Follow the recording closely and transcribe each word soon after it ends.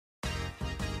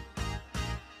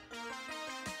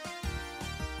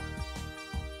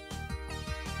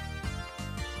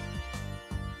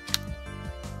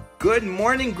Good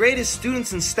morning, greatest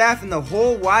students and staff in the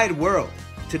whole wide world.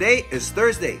 Today is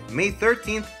Thursday, May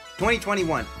 13th,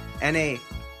 2021, and a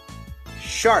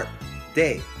sharp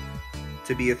day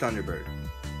to be a Thunderbird.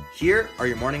 Here are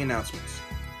your morning announcements.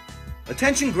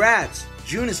 Attention grads!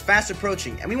 June is fast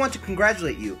approaching, and we want to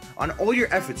congratulate you on all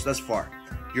your efforts thus far.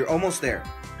 You're almost there.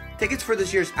 Tickets for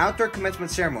this year's outdoor commencement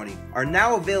ceremony are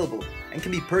now available and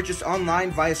can be purchased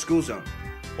online via School Zone.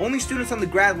 Only students on the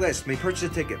grad list may purchase a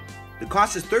ticket. The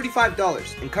cost is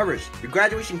 $35 and covers your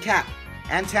graduation cap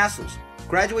and tassels,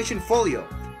 graduation folio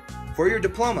for your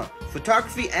diploma,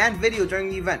 photography and video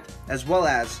during the event, as well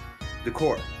as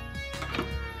decor.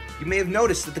 You may have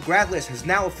noticed that the grad list has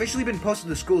now officially been posted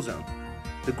to School Zone.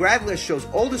 The grad list shows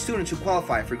all the students who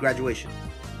qualify for graduation.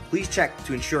 Please check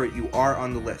to ensure you are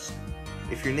on the list.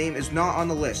 If your name is not on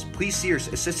the list, please see your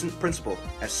assistant principal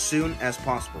as soon as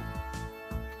possible.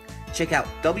 Check out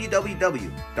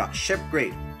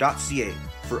www.shepgrade.ca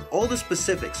for all the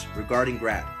specifics regarding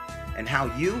grad and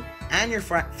how you and your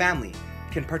family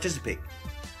can participate.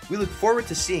 We look forward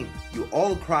to seeing you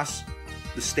all across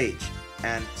the stage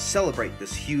and celebrate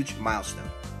this huge milestone.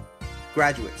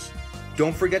 Graduates,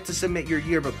 don't forget to submit your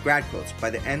yearbook grad quotes by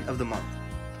the end of the month.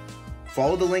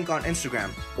 Follow the link on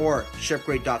Instagram or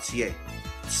shepgrade.ca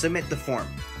to submit the form.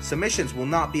 Submissions will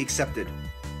not be accepted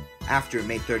after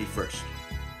May 31st.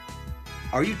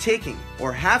 Are you taking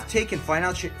or have taken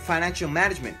financial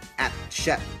management at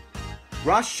Shep?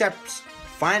 Ross Shep's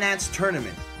Finance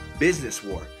Tournament Business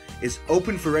War is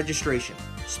open for registration,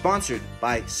 sponsored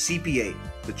by CPA,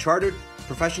 the Chartered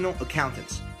Professional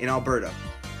Accountants in Alberta.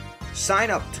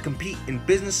 Sign up to compete in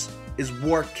Business is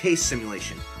War case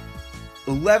simulation.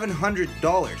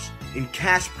 $1,100 in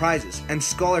cash prizes and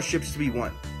scholarships to be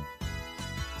won.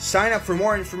 Sign up for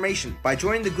more information by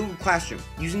joining the Google Classroom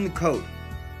using the code.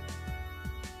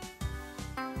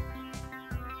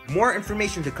 More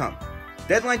information to come.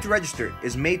 Deadline to register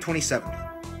is May 27th.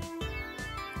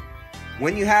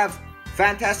 When you have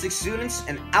fantastic students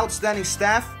and outstanding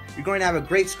staff, you're going to have a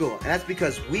great school, and that's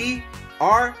because we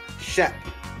are Shep.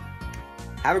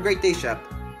 Have a great day, Shep.